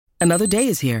Another day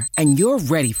is here, and you're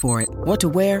ready for it. What to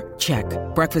wear? Check.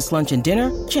 Breakfast, lunch, and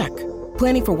dinner? Check.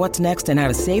 Planning for what's next and how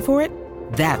to save for it?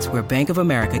 That's where Bank of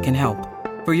America can help.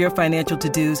 For your financial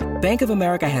to-dos, Bank of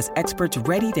America has experts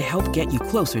ready to help get you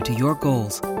closer to your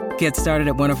goals. Get started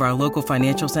at one of our local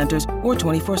financial centers or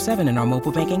 24/7 in our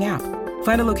mobile banking app.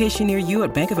 Find a location near you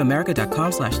at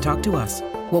bankofamerica.com/talktous.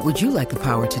 What would you like the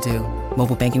power to do?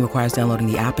 Mobile banking requires downloading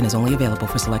the app and is only available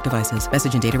for select devices.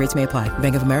 Message and data rates may apply.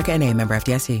 Bank of America N.A., member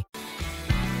FDIC.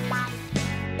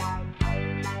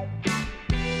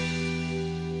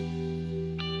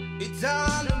 It's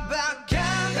all about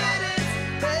confidence,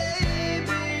 baby.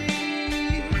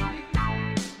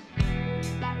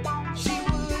 She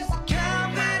was a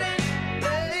confident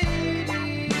lady.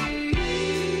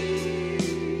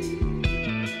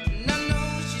 And I know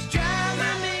she's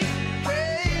driving me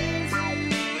crazy.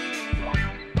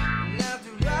 And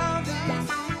after all this,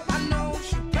 I know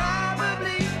she'll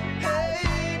probably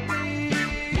hate me.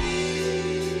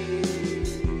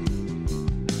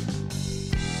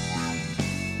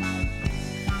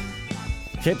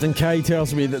 Captain K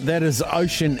tells me that is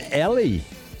Ocean Alley.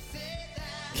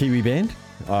 Kiwi band?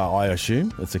 I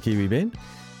assume it's a Kiwi band.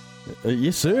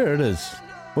 Yes, sir, it is.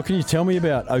 What can you tell me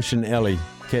about Ocean Alley,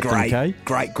 Captain K?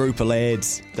 Great group of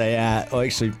lads. They I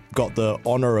actually got the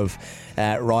honour of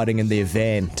riding in their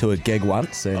van to a gig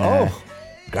once. And,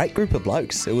 great group of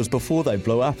blokes. It was before they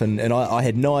blew up, and I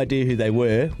had no idea who they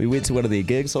were. We went to one of their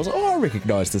gigs. So I was like, I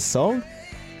recognise this song.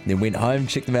 And then went home,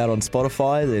 checked them out on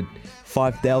Spotify. They had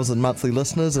 5,000 monthly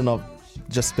listeners, and I've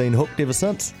just been hooked ever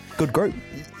since. Good group.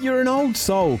 You're an old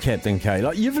soul, Captain K.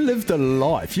 Like, you've lived a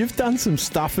life. You've done some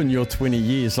stuff in your 20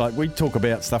 years. Like, we talk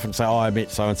about stuff and say, I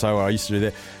met so-and-so, I used to do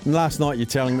that. And last night you're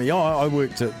telling me, I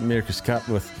worked at America's Cup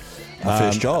with my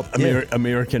first job.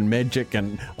 American Magic,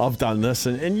 and I've done this,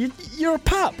 and you're a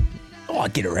pup. Oh, I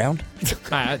get around.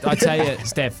 I tell you,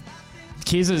 Steph,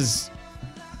 Kez's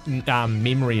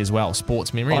memory as well,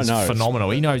 sports memory, is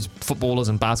phenomenal. He knows footballers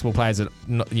and basketball players that,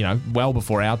 well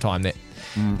before our time that,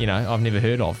 I've never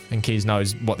heard of. And Kez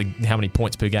knows how many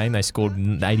points per game they scored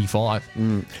in 85.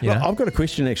 Well, I've got a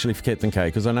question actually for Captain K,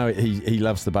 because I know he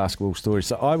loves the basketball stories.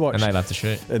 So I watch, and they love to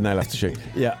shoot.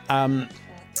 Yeah.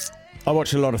 I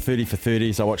watch a lot of 30 for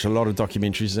 30s. I watch a lot of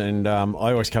documentaries, and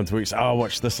I always come to work and say, I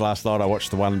watched this last night. I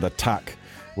watched the one, The Tuck,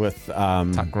 with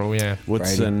Tuck-Rule,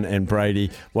 Woodson and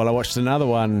Brady. Well, I watched another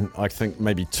one, I think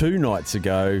maybe 2 nights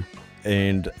ago,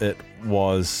 and it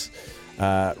was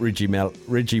Reggie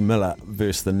Miller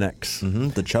versus the Knicks.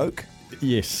 Mm-hmm. The choke?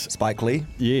 Yes. Spike Lee?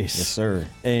 Yes. Yes, sir.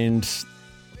 And,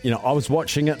 I was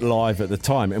watching it live at the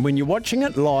time. And when you're watching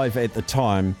it live at the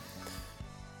time,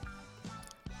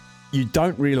 you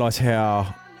don't realise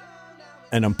how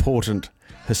an important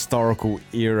historical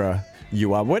era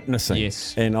you are witnessing.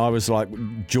 Yes. And I was like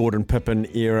Jordan Pippen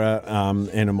era, and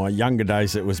in my younger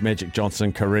days it was Magic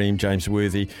Johnson, Kareem, James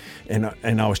Worthy, and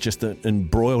I was just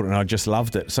embroiled, and I just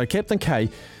loved it. So Captain K,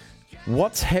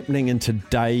 what's happening in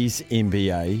today's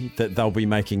NBA that they'll be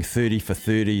making 30 for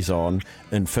 30s on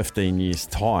in 15 years'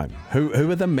 time? Who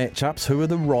are the matchups? Who are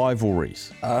the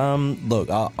rivalries? Look,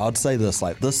 I'd say this,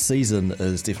 this season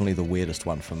is definitely the weirdest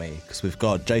one for me, because we've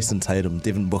got Jason Tatum,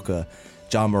 Devin Booker,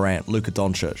 Ja Morant, Luka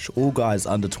Doncic, all guys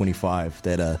under 25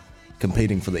 that are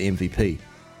competing for the MVP.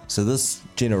 So this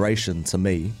generation, to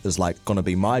me, is going to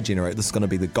be my generation. This is going to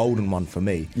be the golden one for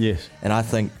me. Yes. And I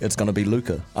think it's going to be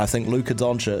Luka. I think Luka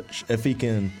Doncic, if he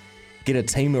can get a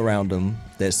team around him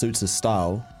that suits his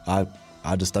style, I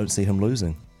just don't see him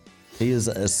losing. He is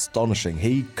astonishing.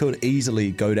 He could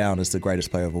easily go down as the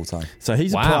greatest player of all time. So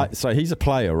he's a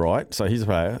player, right? So he's a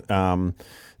player.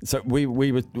 So we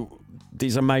were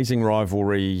these amazing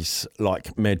rivalries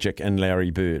like Magic and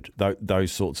Larry Bird,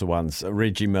 those sorts of ones,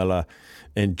 Reggie Miller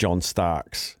and John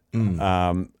Starks,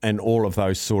 and all of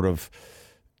those sort of,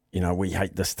 we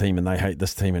hate this team and they hate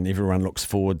this team and everyone looks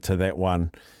forward to that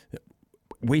one.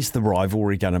 Where's the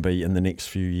rivalry going to be in the next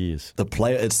few years?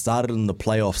 It started in the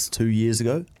playoffs 2 years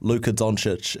ago. Luka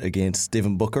Doncic against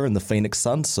Devin Booker and the Phoenix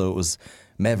Suns, so it was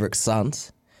Mavericks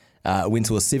Suns. Went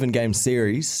to a 7-game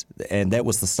series, and that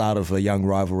was the start of a young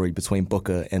rivalry between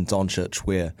Booker and Doncic,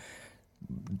 where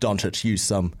Doncic used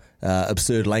some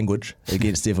absurd language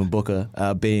against Devin Booker,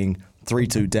 being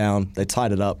 3-2 down. They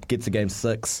tied it up, get to game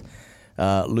 6.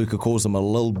 Luka calls him a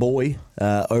little boy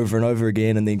over and over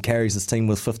again, and then carries his team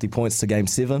with 50 points to game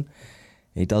 7.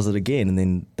 He does it again, and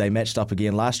then they matched up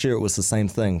again. Last year it was the same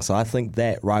thing. So I think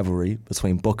that rivalry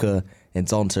between Booker and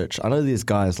Doncic, I know there's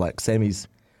guys like Sammy's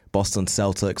Boston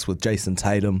Celtics with Jason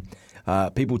Tatum.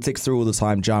 People text through all the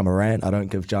time Ja Morant. I don't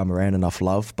give Ja Morant enough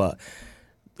love, but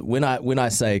when I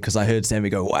say, because I heard Sammy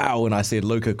go, wow, when I said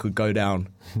Luka could go down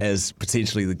as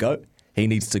potentially the GOAT, he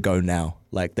needs to go now.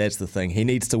 Like, that's the thing. He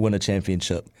needs to win a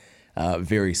championship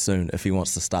very soon if he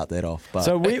wants to start that off. But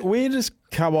So where does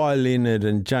Kawhi Leonard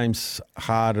and James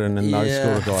Harden and those Yeah.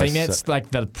 sort of guys I think that's sit?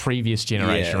 like the previous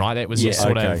generation, Yeah. right? That was Yeah.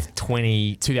 sort Okay. of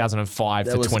 2005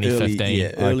 that to was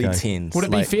 2015. early Okay. 10s. Would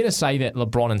it Like, be fair to say that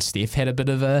LeBron and Steph had a bit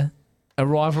of a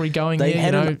rivalry going They there?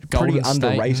 had you know, a pretty Golden State.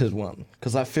 underrated one,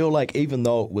 because I feel like even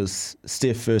though it was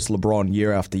Steph versus LeBron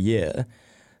year after year,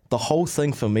 the whole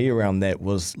thing for me around that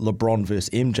was LeBron versus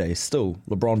MJ, still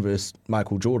LeBron versus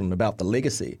Michael Jordan, about the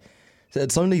legacy. So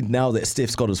it's only now that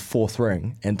Steph's got his 4th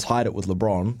ring and tied it with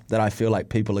LeBron that I feel like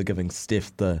people are giving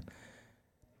Steph the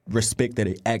respect that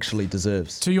he actually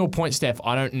deserves. To your point, Steph,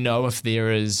 I don't know if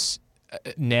there is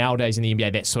nowadays in the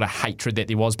NBA that sort of hatred that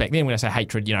there was back then. When I say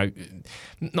hatred, you know,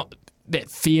 not that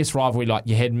fierce rivalry like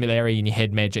you had Larry and you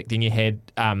had Magic, then you had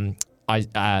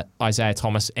Isaiah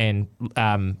Thomas and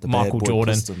Michael boy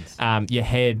Jordan. Pistons. You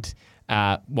had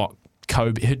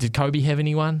Kobe. Did Kobe have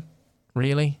anyone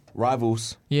really?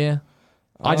 Rivals. Yeah.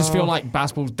 I just feel like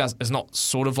basketball is not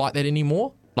sort of like that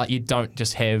anymore. Like, you don't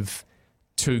just have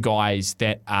two guys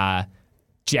that are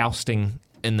jousting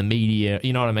in the media.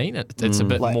 You know what I mean? It's a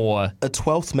bit Like, more. a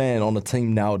 12th man on a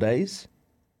team nowadays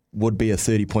would be a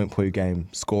 30-point per game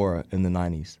scorer in the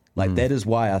 90s. Like, that is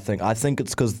why I think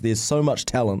it's because there's so much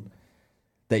talent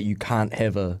that you can't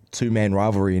have a 2-man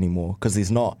rivalry anymore, because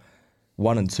there's not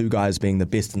 1 and 2 guys being the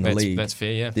best in the league. That's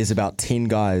fair, yeah. There's about 10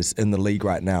 guys in the league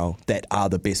right now that are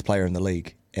the best player in the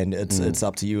league. And it's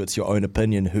up to you. It's your own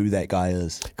opinion who that guy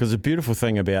is. Because the beautiful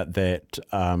thing about that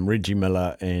Reggie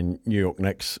Miller and New York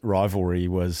Knicks rivalry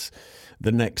was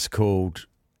the Knicks called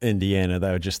Indiana.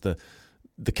 They were just the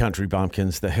country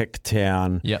bumpkins, the hick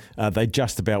town. Yep. They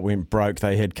just about went broke.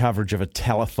 They had coverage of a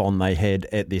telethon they had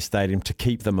at their stadium to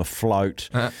keep them afloat.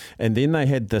 And then they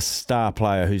had this star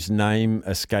player whose name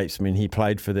escapes me. And he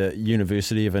played for the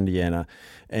University of Indiana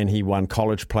and he won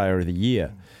College Player of the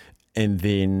Year. And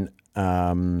then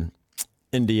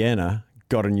Indiana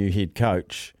got a new head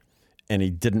coach and he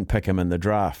didn't pick him in the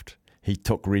draft. He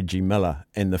took Reggie Miller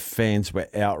and the fans were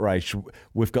outraged.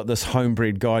 We've got this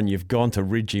homebred guy and you've gone to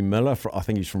Reggie Miller. I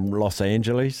think he's from Los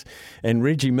Angeles. And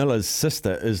Reggie Miller's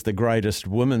sister is the greatest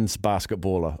women's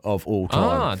basketballer of all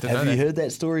time. Didn't Have know you that. heard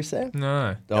that story, Sam?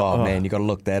 No. Oh, man, you got to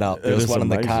look that up. There It was is one in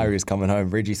the amazing. car. He was coming home.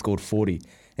 Reggie scored 40,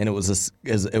 and it was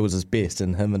his best.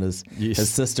 And him and his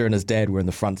sister and his dad were in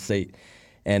the front seat.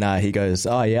 And he goes,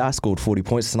 "Oh yeah, I scored 40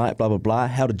 points tonight. Blah blah blah.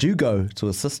 How did you go?" To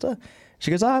his sister. She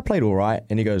goes, "I played all right."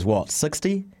 And he goes, "What,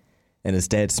 60?" And his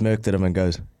dad smirked at him and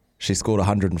goes, "She scored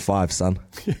 105, son,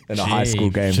 in a high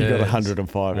school game." She got Yes.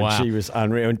 105 Wow. and she was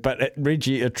unreal. But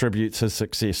Reggie attributes his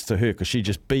success to her because she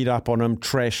just beat up on him,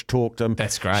 trash talked him.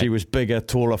 That's great. She was bigger,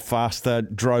 taller, faster,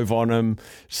 drove on him,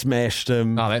 smashed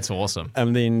him. Oh, that's awesome.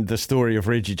 And then the story of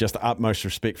Reggie, just utmost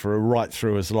respect for her right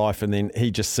through his life. And then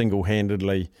he just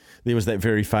single-handedly, there was that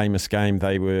very famous game.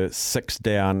 They were 6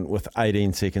 down with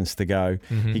 18 seconds to go.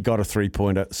 Mm-hmm. He got a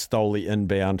three-pointer, stole the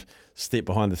inbound, stepped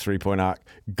behind the three-point arc,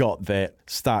 got that.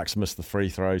 Starks missed the free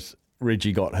throws.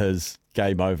 Reggie got his,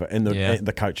 game over. And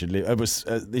the coach had left. It was,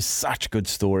 there's such good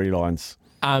storylines.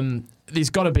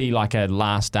 There's got to be like a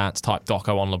Last Dance type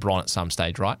doco on LeBron at some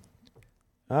stage, right?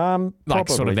 Like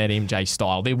sort of that MJ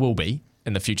style. There will be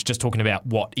in the future. Just talking about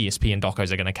what ESPN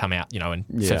docos are going to come out, in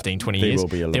 15, 20 there years. will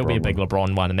be a There'll be a LeBron big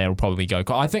LeBron one, and that'll probably go.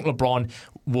 I think LeBron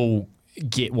will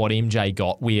get what MJ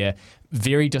got, where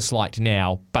very disliked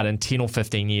now, but in 10 or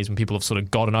 15 years when people have sort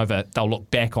of gotten over it, they'll look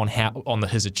back on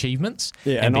his achievements.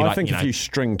 Yeah, and be I like, think if you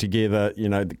string together,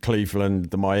 the Cleveland,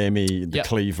 the Miami, the Yep.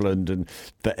 Cleveland, and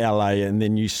the LA, and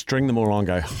then you string them all on, and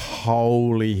go,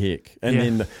 holy heck! And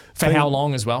then for how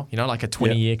long as well? Like a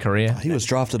 20-year career. He was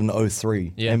drafted in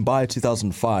 2003, Yeah. and by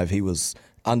 2005, he was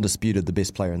undisputed the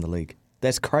best player in the league.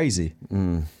 That's crazy.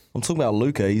 I'm talking about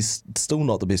Luka. He's still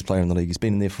not the best player in the league. He's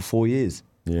been in there for 4 years.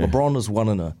 Yeah. LeBron is one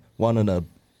in a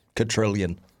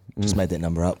quadrillion. Just made that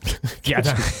number up. Yeah.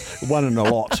 one in a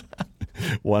lot.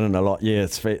 One in a lot. Yeah,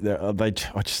 it's fair.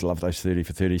 I just love those 30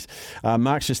 for 30s.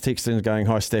 Mark's just texting going,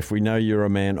 "Hi, Steph. We know you're a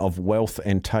man of wealth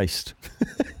and taste."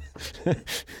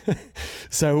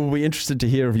 So we'll be interested to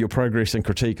hear of your progress and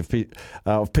critique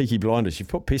of Peaky Blinders. You've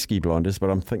put Pesky Blinders, but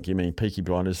I think you mean Peaky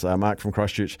Blinders. Mark from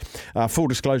Christchurch. Full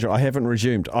disclosure, I haven't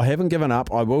resumed. I haven't given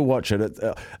up. I will watch it.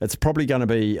 It's probably going to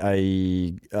be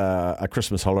a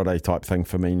Christmas holiday type thing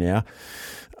for me now.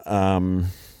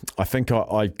 I think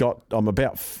I got to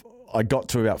about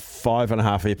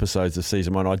 5.5 episodes of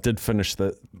season 1. I did finish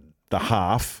the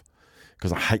half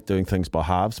because I hate doing things by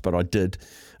halves, but I did.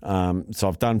 So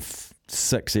I've done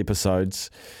 6 episodes.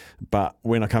 But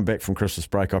when I come back from Christmas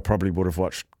break, I probably would have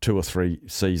watched 2 or 3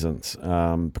 seasons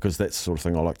because that's the sort of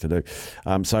thing I like to do.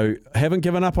 So haven't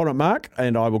given up on it, Mark,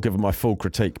 and I will give it my full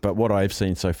critique. But what I have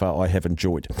seen so far, I have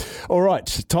enjoyed. All right,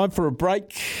 time for a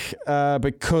break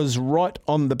because right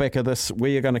on the back of this,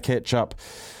 we are going to catch up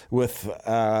with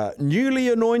newly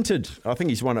anointed, I think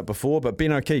he's won it before, but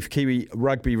Ben O'Keefe, Kiwi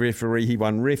rugby referee. He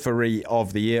won Referee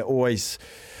of the Year. Always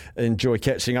enjoy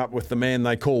catching up with the man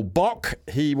they call Bok.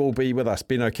 He will be with us,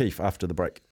 Ben O'Keefe, after the break.